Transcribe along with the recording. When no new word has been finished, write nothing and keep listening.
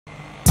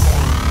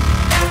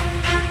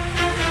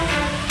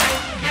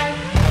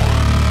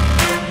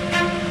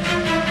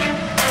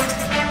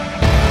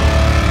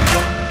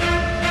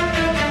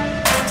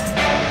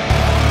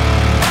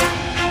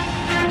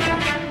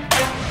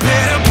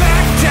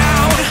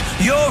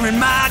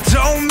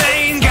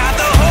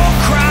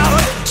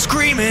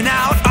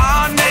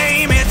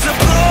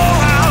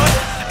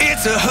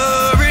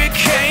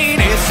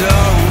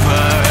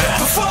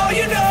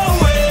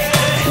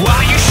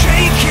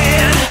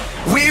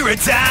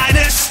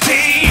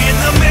dynasty in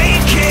the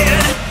making.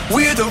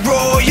 We're the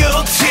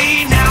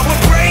royalty, now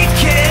we're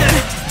breaking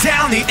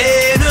down the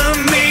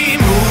enemy.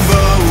 Move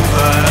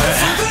over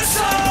for the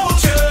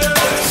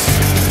soldiers.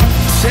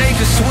 Take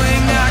a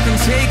swing, I can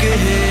take a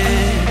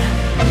hit.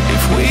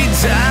 If we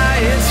die,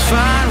 it's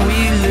fine,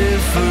 we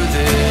live for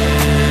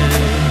this.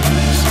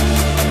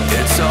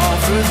 It's all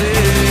for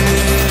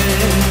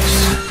this.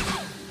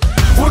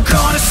 We're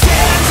gonna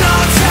stand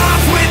on top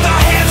with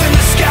our hands in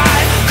the sky.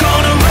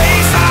 Gonna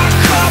raise our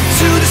cup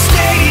to the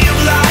stadium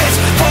lights.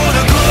 For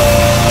the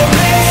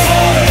glory,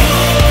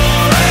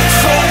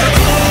 for the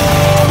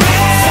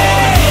glory.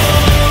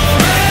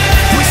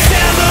 We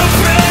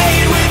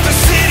celebrate with the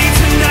city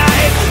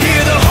tonight.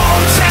 Hear the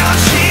hometown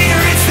cheer,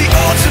 it's the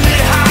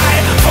ultimate high.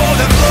 For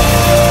the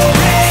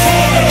glory,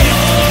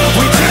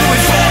 we do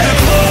it for the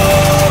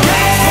glory.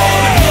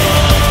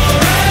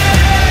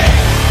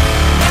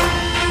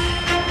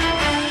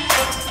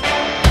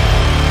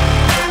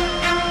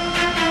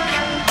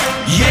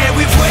 Yeah,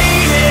 we've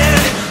waited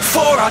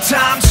for our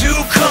time to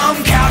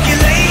come,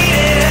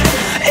 calculated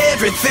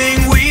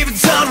everything we've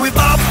done, we've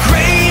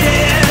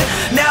upgraded.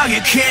 Now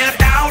you can't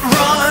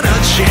outrun a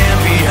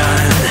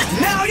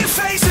champion. Now you're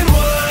facing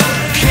what?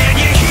 Can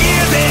you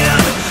hear them?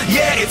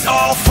 Yeah, it's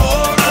all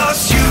for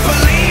us, you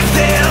believe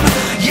them.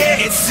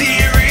 Yeah, it's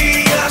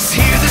serious,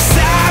 hear the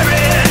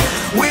siren,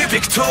 we're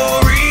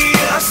victorious.